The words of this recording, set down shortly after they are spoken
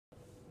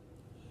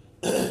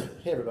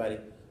Hey everybody,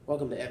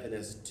 welcome to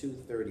FNS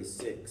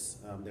 236.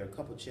 There are a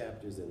couple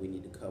chapters that we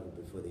need to cover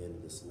before the end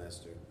of the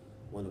semester,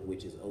 one of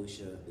which is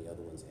OSHA, the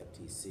other one's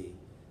FTC.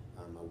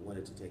 I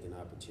wanted to take an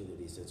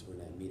opportunity, since we're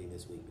not meeting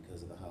this week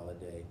because of the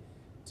holiday,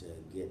 to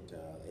get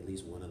at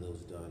least one of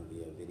those done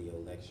via video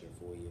lecture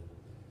for you.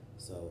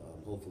 So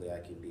hopefully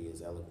I can be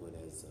as eloquent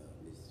as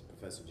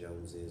Professor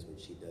Jones is when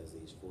she does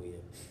these for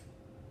you.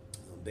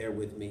 Bear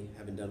with me,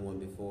 haven't done one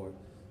before,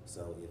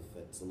 so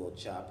if it's a little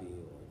choppy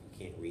or if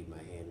you can't read my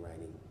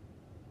handwriting,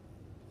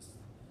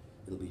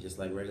 it'll be just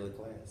like regular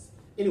class.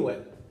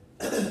 Anyway,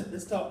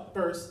 let's talk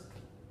first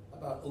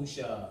about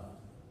OSHA.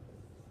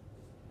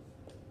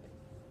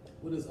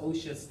 What does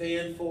OSHA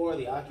stand for?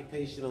 The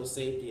Occupational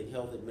Safety and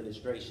Health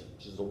Administration,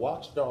 which is a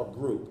watchdog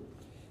group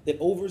that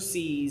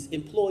oversees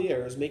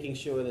employers making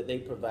sure that they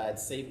provide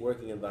safe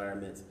working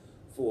environments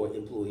for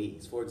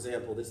employees. For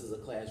example, this is a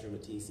classroom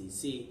at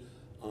TCC.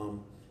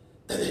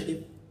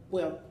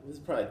 Well,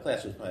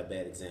 classroom's probably a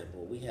bad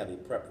example. We have a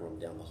prep room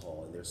down the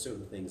hall, and there are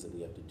certain things that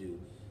we have to do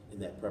in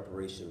that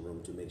preparation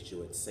room to make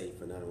sure it's safe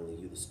for not only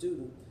you, the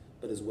student,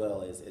 but as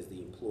well as the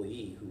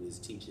employee who is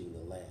teaching the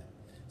lab.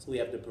 So we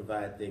have to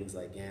provide things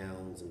like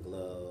gowns and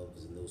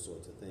gloves and those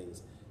sorts of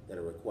things that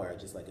are required,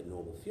 just like a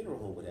normal funeral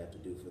home would have to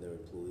do for their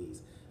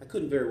employees. I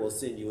couldn't very well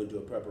send you into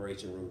a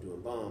preparation room to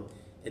embalm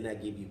and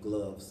not give you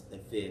gloves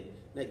that fit,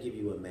 not give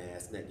you a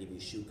mask, not give you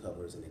shoe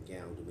covers and a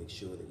gown to make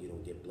sure that you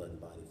don't get blood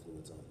and body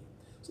fluids on you.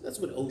 So that's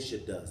what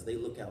OSHA does. They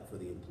look out for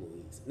the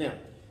employees. Now,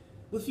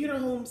 with funeral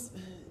homes,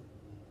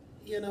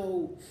 you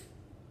know,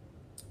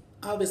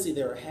 obviously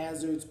there are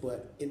hazards,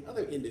 but in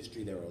other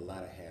industry there are a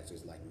lot of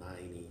hazards like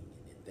mining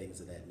and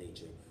things of that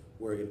nature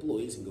where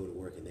employees can go to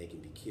work and they can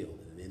be killed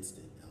in an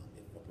instant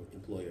if an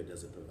employer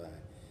doesn't provide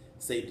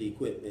safety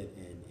equipment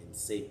and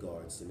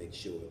safeguards to make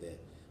sure that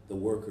the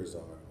workers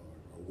are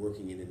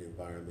working in an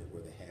environment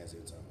where the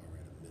hazards are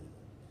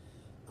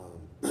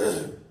at a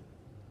minimum.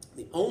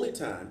 The only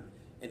time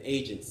an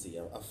agency,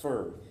 a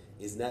firm,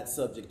 is not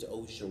subject to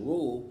OSHA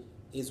rule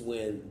is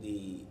when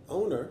the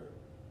owner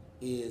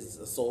is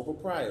a sole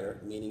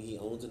proprietor, meaning he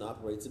owns and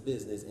operates a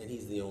business and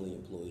he's the only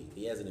employee. If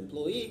he has an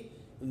employee,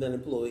 then that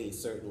employee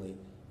certainly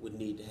would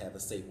need to have a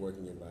safe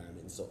working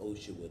environment, and so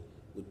OSHA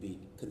would be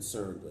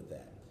concerned with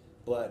that.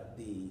 But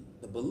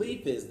the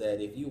belief is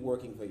that if you're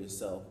working for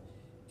yourself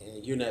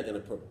and you're not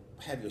going to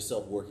have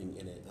yourself working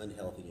in an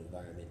unhealthy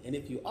environment, and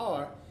if you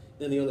are,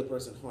 then the other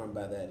person harmed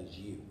by that is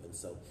you. And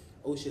so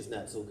OSHA is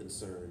not so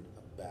concerned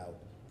about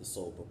the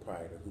sole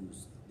proprietor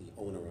who's the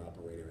owner,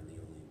 operator, and the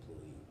only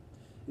employee.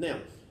 Now,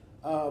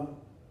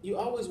 you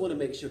always want to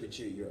make sure that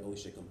you're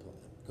OSHA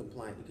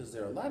compliant because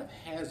there are a lot of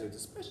hazards,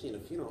 especially in a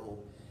funeral home,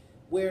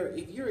 where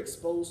if you're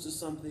exposed to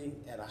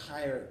something at a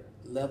higher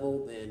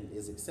level than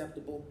is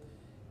acceptable,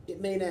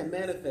 it may not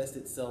manifest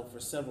itself for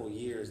several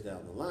years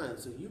down the line.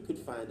 So you could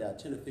find out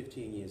 10 or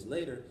 15 years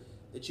later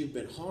that you've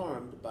been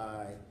harmed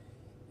by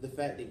the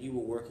fact that you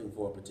were working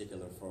for a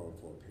particular firm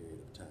for a period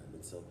of time.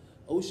 And so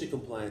OSHA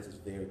compliance is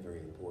very, very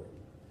important.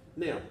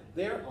 Now,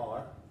 there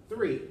are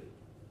three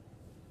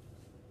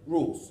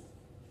rules,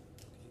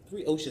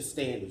 three OSHA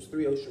standards,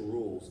 three OSHA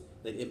rules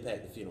that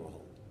impact the funeral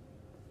home.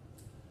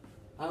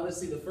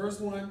 Obviously, the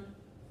first one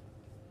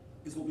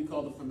is what we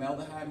call the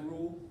formaldehyde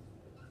rule.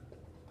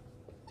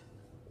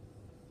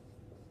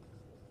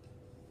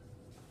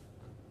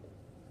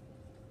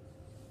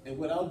 And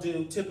what I'll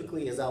do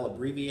typically is I'll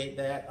abbreviate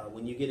that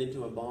when you get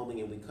into embalming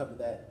and we cover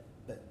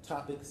that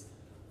topics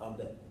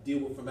that deal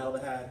with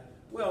formaldehyde.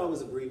 We'll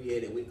always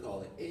abbreviate it. We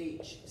call it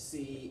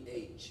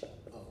HCHO,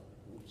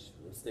 which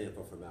will stand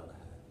for formaldehyde.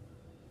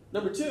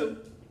 Number two,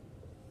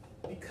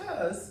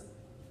 because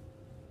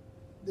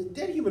the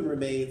dead human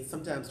remains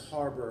sometimes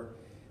harbor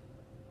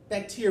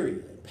bacteria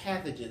and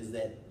pathogens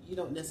that you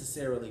don't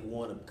necessarily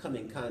want to come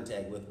in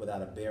contact with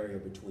without a barrier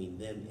between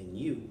them and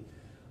you,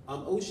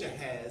 OSHA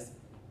has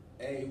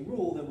a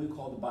rule that we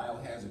call the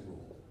biohazard rule.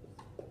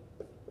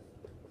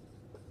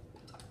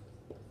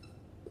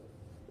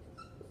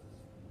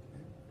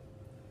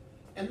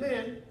 And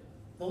then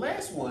the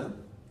last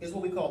one is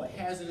what we call the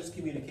hazardous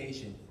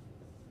communication.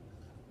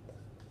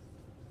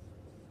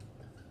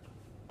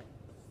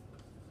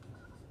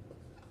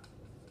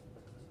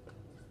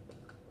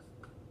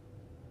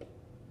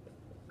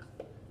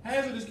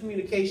 Hazardous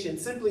communication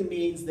simply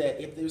means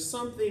that if there's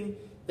something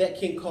that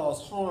can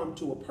cause harm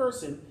to a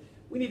person,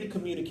 we need to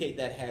communicate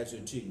that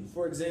hazard to you.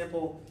 For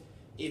example,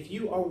 if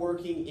you are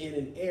working in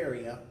an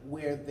area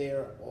where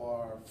there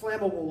are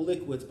flammable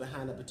liquids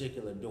behind a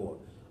particular door,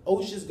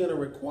 OSHA is going to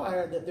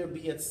require that there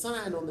be a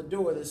sign on the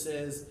door that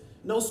says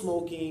no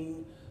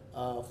smoking,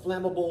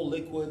 flammable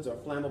liquids or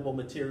flammable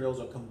materials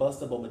or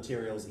combustible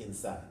materials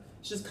inside.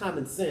 It's just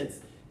common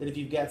sense that if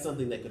you've got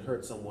something that could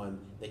hurt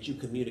someone, that you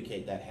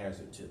communicate that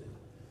hazard to them.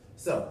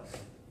 So,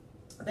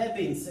 that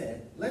being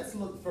said, let's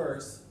look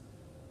first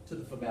to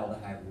the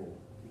formaldehyde rule,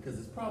 because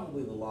it's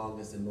probably the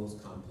longest and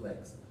most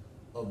complex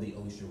of the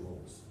OSHA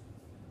rules.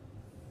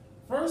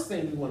 First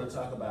thing we want to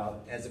talk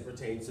about as it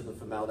pertains to the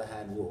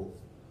formaldehyde rule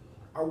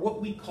are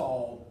what we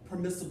call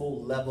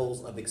permissible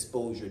levels of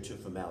exposure to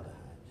formaldehyde.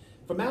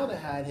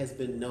 Formaldehyde has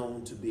been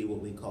known to be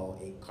what we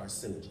call a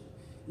carcinogen,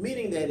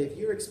 meaning that if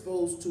you're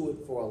exposed to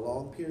it for a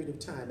long period of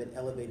time at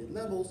elevated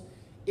levels,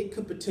 it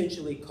could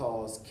potentially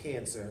cause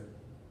cancer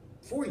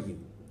for you,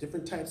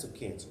 different types of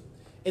cancer.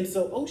 And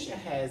so OSHA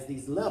has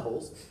these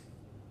levels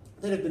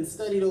that have been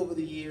studied over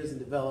the years and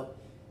developed,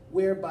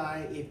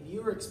 whereby if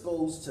you're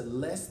exposed to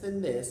less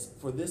than this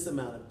for this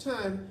amount of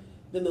time,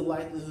 then the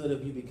likelihood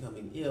of you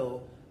becoming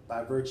ill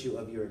by virtue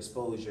of your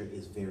exposure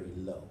is very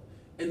low.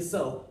 And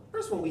so,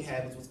 first one we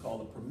have is what's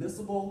called a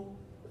permissible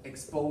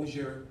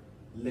exposure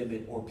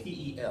limit, or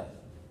PEL.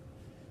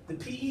 The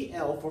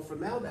PEL for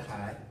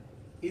formaldehyde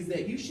is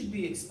that you should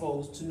be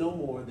exposed to no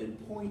more than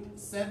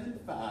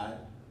 0.75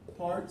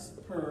 parts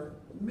per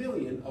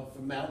million of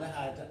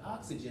formaldehyde to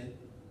oxygen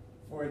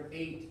for an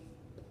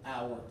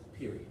 8-hour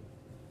period.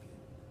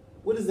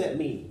 What does that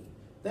mean?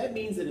 That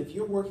means that if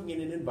you're working in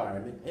an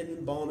environment, an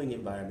embalming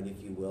environment,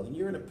 if you will, and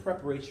you're in a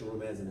preparation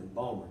room as an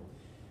embalmer,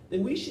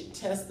 then we should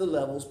test the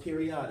levels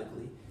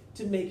periodically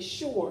to make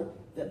sure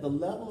that the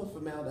level of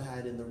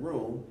formaldehyde in the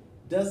room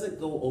doesn't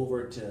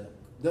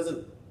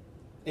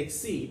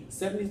exceed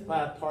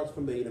 75 parts per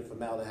million of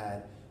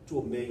formaldehyde to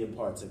 1 million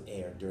parts of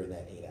air during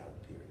that 8-hour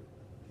period.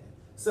 Okay.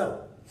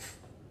 So,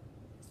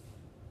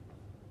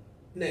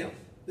 now,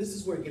 this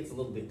is where it gets a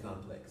little bit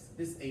complex.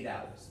 This 8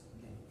 hours.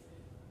 Okay.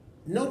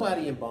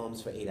 Nobody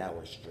embalms for 8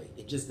 hours straight.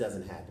 It just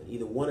doesn't happen.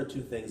 Either one or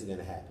two things are going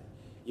to happen.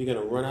 You're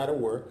going to run out of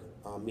work,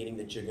 meaning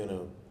that you're going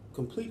to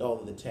complete all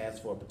of the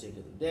tasks for a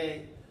particular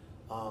day.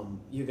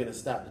 You're going to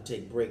stop to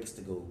take breaks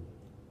to go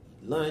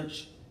eat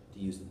lunch, to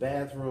use the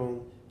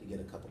bathroom, to get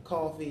a cup of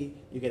coffee.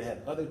 You're going to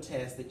have other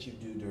tasks that you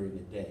do during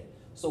the day.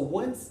 So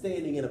one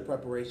standing in a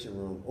preparation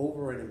room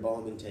over an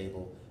embalming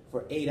table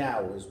for 8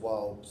 hours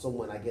while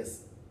someone, I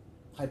guess,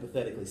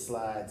 hypothetically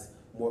slides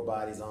more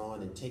bodies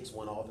on and takes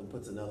one off and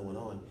puts another one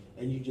on,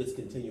 and you just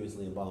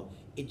continuously embalm,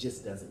 it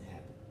just doesn't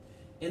happen.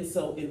 And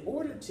so in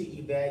order to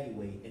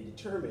evaluate and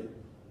determine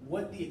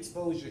what the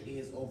exposure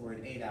is over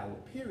an 8-hour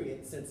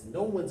period, since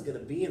no one's going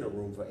to be in a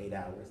room for 8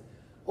 hours,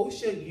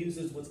 OSHA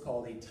uses what's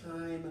called a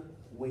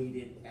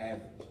time-weighted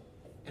average.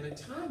 And a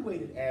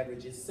time-weighted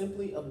average is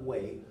simply a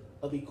way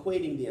of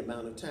equating the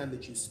amount of time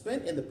that you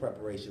spent in the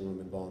preparation room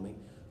embalming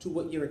to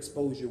what your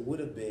exposure would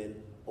have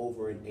been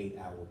over an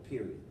 8-hour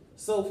period.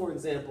 So, for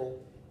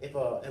example, if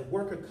a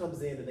worker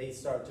comes in and they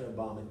start to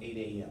embalm at 8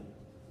 a.m.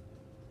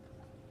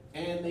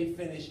 and they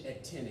finish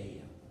at 10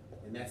 a.m.,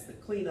 and that's the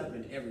cleanup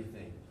and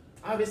everything,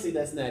 obviously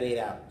that's not 8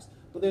 hours.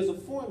 But there's a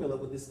formula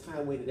with this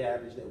time-weighted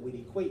average that would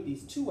equate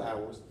these 2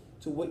 hours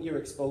to what your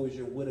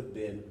exposure would have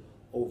been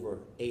over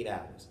 8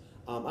 hours.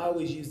 I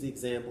always use the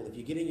example, if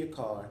you get in your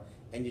car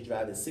and you're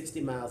driving 60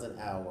 miles an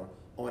hour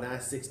on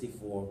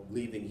I-64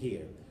 leaving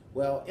here,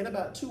 well, in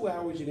about 2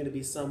 hours you're going to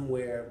be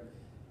somewhere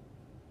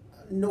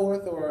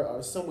north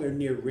or somewhere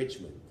near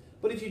Richmond.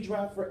 But if you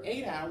drive for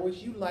 8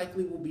 hours, you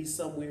likely will be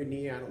somewhere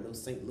near, I don't know,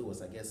 St.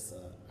 Louis. I guess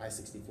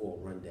I-64 will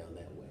run down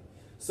that way.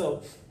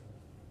 So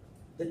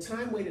the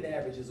time-weighted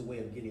average is a way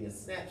of getting a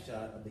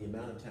snapshot of the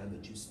amount of time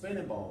that you spent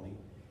embalming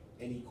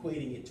and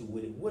equating it to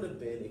what it would have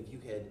been if you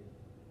had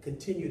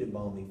continued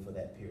embalming for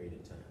that period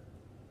of time.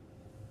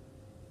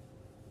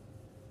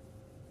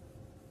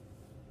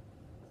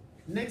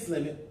 Next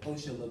limit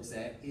OSHA looks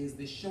at is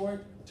the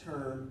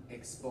short-term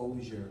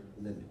exposure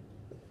limit.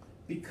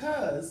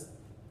 Because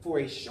for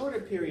a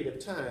shorter period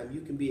of time,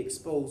 you can be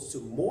exposed to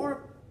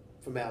more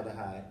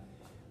formaldehyde,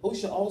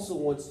 OSHA also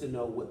wants to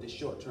know what the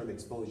short-term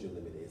exposure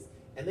limit is.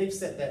 And they've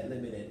set that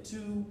limit at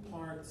 2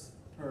 parts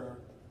per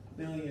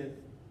million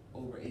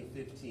over a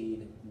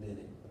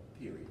 15-minute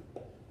period.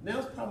 Now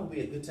is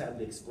probably a good time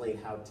to explain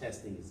how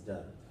testing is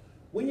done.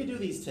 When you do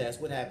these tests,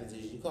 what happens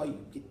is you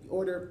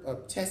order a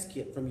test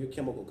kit from your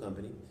chemical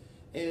company,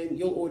 and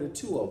you'll order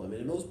 2 of them.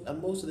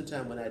 And most of the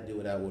time when I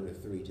do it, I order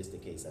 3 just in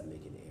case I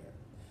make an error.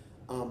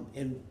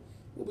 And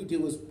what we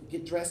do is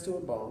get dressed to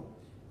embalm,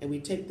 and we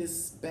take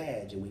this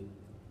badge and we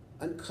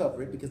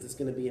uncover it because it's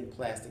going to be in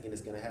plastic and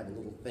it's going to have a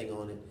little thing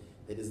on it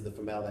that is the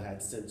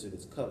formaldehyde sensor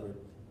that's covered,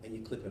 and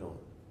you clip it on.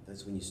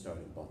 That's when you start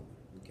embalming.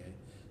 Okay.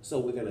 So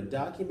we're going to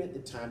document the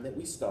time that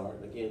we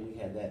start. Again, we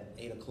had that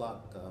 8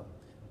 o'clock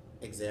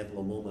example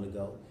a moment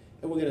ago,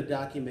 and we're going to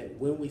document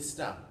when we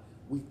stop.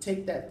 We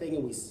take that thing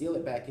and we seal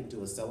it back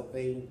into a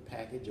cellophane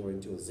package or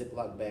into a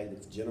Ziploc bag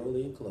that's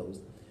generally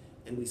enclosed,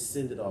 and we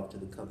send it off to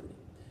the company.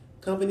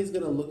 Company's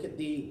going to look at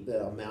the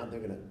amount, they're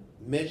going to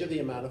measure the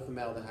amount of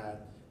formaldehyde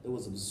that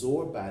was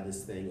absorbed by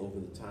this thing over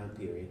the time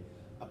period,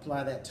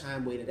 apply that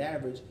time-weighted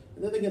average,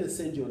 and then they're going to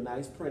send you a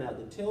nice printout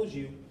that tells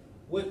you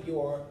what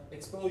your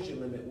exposure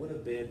limit would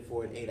have been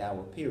for an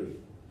 8-hour period.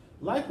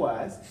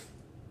 Likewise,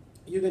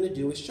 you're going to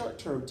do a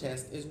short-term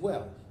test as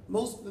well.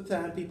 Most of the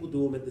time, people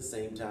do them at the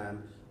same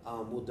time.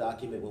 We'll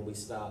document when we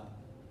stop.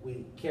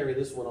 We carry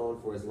this one on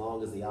for as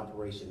long as the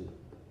operation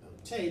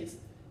takes,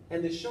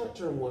 and the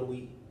short-term one,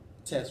 we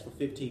test for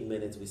 15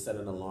 minutes. We set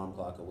an alarm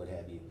clock or what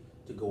have you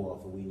to go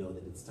off, and we know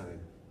that it's time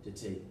to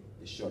take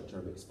the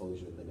short-term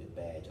exposure limit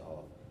badge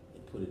off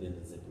and put it in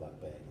the Ziploc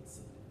bag and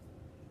send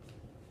it.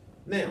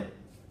 Now,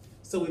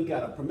 So we've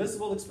got a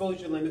permissible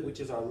exposure limit,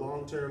 which is our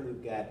long term.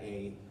 We've got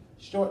a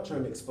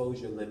short-term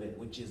exposure limit,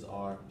 which is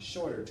our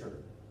shorter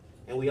term.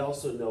 And we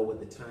also know what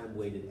the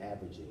time-weighted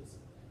average is.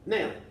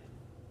 Now,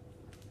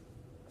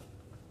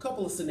 a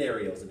couple of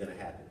scenarios are going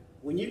to happen.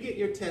 When you get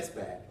your test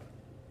back,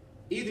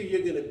 either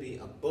you're going to be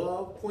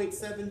above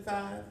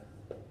 0.75,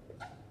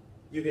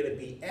 you're going to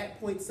be at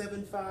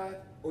 0.75,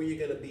 or you're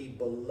going to be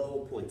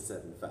below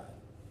 0.75.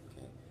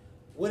 Okay.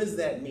 What does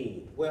that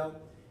mean? Well,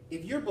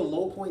 if you're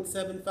below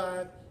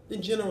 0.75,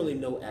 then generally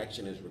no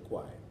action is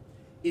required.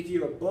 If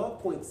you're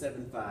above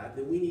 0.75,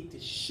 then we need to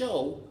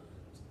show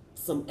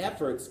some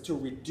efforts to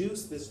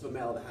reduce this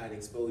formaldehyde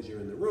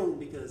exposure in the room,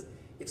 because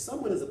if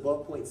someone is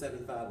above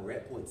 0.75 or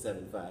at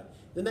 0.75,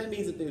 then that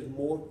means that there's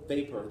more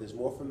vapor, there's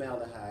more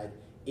formaldehyde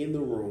in the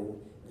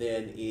room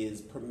than is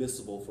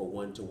permissible for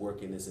one to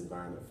work in this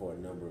environment for a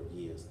number of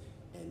years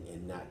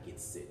and not get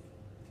sick.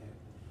 Okay.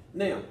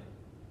 Now,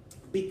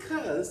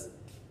 because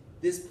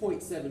this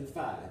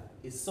 0.75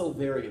 is so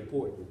very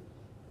important,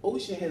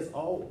 OSHA has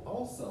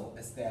also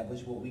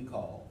established what we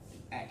call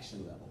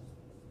action level.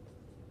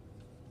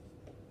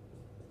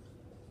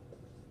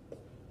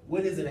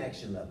 What is an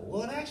action level?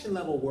 Well, an action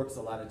level works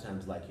a lot of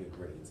times like your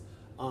grades.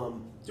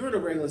 During a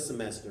regular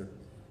semester,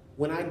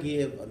 when I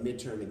give a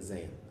midterm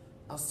exam,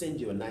 I'll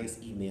send you a nice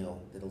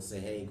email that'll say,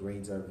 hey,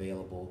 grades are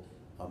available.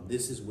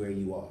 This is where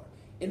you are.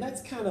 And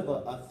that's kind of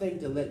a thing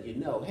to let you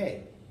know,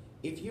 hey,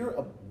 if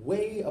you're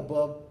way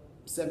above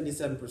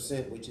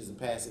 77%, which is a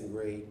passing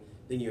grade,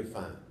 then you're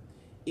fine.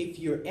 If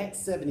you're at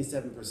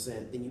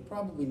 77%, then you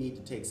probably need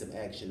to take some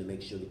action to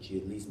make sure that you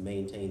at least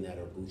maintain that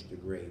or boost your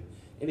grade.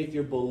 And if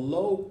you're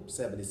below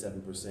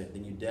 77%,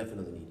 then you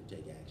definitely need to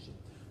take action.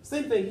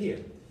 Same thing here.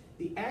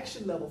 The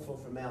action level for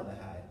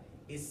formaldehyde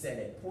is set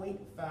at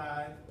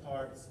 0.5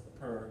 parts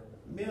per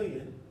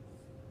million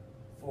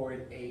for an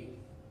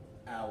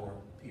 8-hour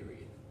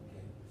period.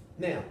 Okay.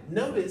 Now,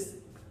 notice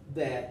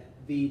that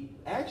the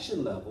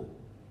action level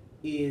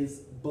is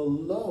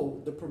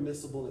below the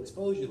permissible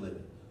exposure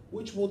limit,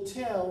 which will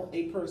tell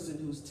a person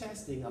who's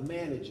testing, a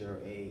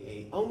manager,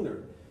 a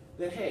owner,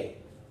 that, hey,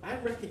 I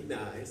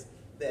recognize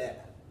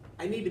that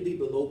I need to be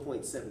below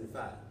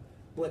 0.75.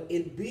 But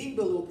in being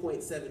below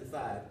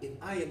 0.75, if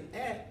I am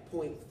at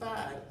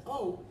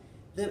 0.50,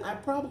 then I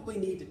probably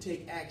need to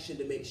take action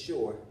to make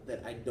sure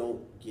that I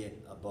don't get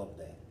above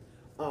that.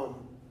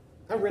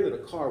 I rented a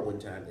car one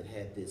time that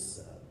had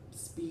this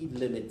speed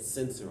limit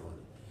sensor on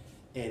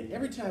it. And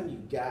every time you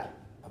got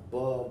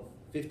above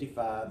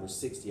 55 or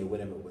 60 or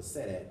whatever it was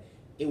set at,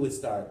 it would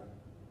start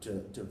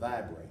to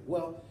vibrate.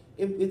 Well,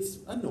 it's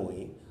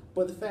annoying,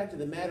 but the fact of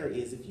the matter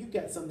is, if you've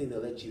got something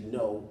that lets you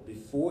know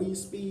before you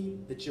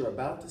speed that you're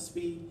about to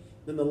speed,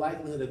 then the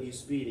likelihood of you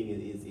speeding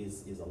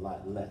is a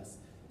lot less.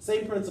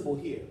 Same principle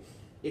here.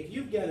 If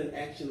you've got an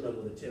action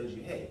level that tells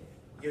you, hey,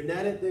 you're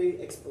not at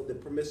the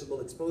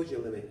permissible exposure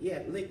limit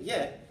yet,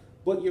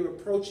 but you're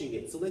approaching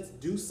it, so let's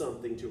do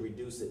something to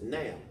reduce it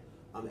now,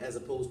 as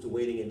opposed to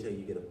waiting until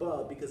you get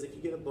above, because if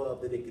you get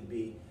above, then it could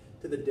be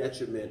to the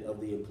detriment of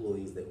the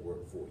employees that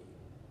work for you.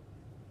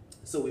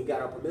 So we've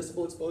got our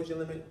permissible exposure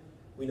limit,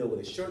 we know what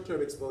a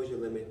short-term exposure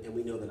limit, and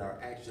we know that our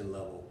action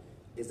level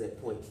is at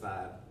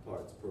 0.5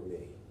 parts per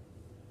million.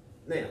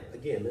 Now,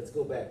 again, let's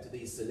go back to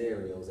these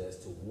scenarios as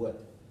to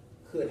what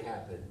could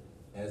happen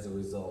as a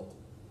result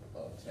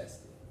of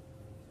testing.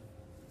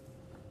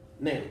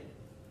 Now,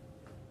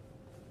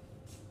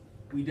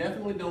 we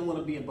definitely don't want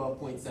to be above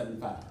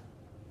 0.75.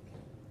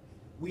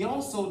 We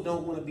also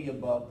don't want to be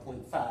above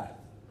 0.5,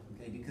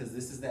 okay, because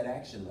this is that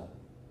action level.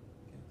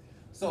 Okay.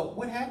 So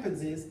what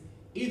happens is,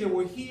 either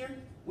we're here,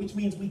 which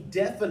means we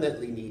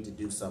definitely need to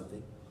do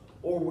something,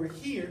 or we're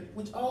here,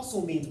 which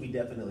also means we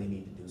definitely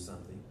need to do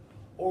something,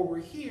 or we're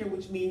here,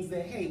 which means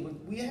that, hey,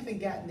 we haven't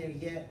gotten there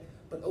yet,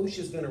 but OSHA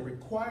is going to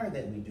require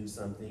that we do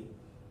something,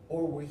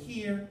 or we're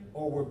here,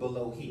 or we're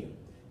below here.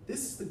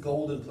 This is the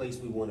golden place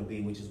we want to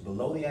be, which is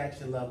below the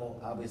action level,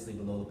 obviously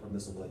below the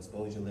permissible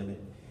exposure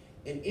limit.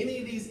 In any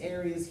of these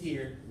areas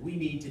here, we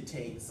need to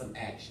take some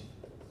action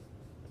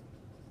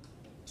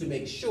to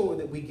make sure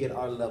that we get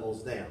our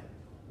levels down.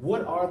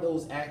 What are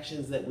those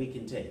actions that we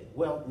can take?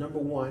 Well, number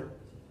one,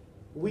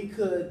 we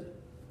could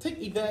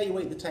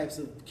evaluate the types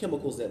of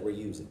chemicals that we're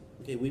using.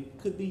 Okay, we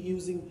could be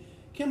using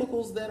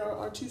chemicals that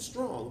are too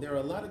strong. There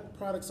are a lot of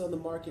products on the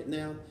market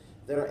now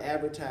that are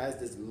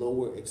advertised as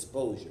lower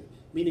exposure,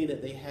 meaning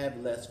that they have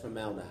less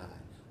formaldehyde.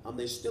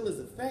 They're still as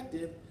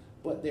effective,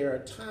 but there are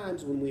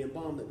times when we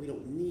embalm that we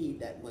don't need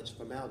that much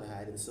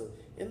formaldehyde, and so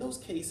in those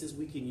cases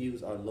we can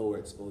use our lower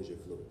exposure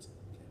fluids.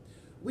 Okay.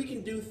 We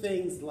can do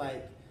things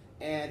like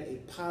add a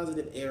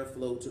positive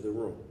airflow to the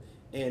room,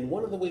 and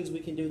one of the ways we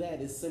can do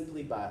that is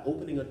simply by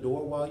opening a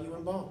door while you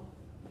embalm.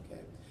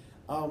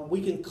 Okay.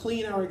 We can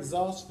clean our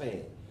exhaust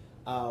fan.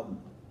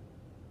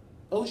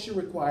 OSHA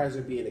requires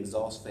there be an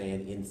exhaust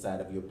fan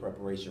inside of your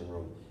preparation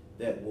room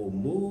that will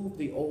move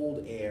the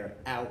old air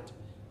out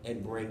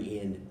and bring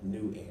in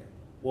new air.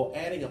 Well,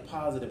 adding a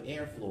positive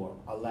airflow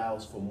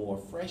allows for more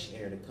fresh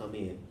air to come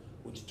in,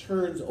 which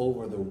turns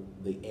over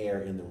the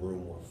air in the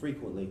room more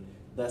frequently,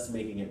 thus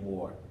making it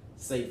more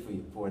safe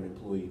for an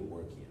employee to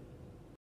work in.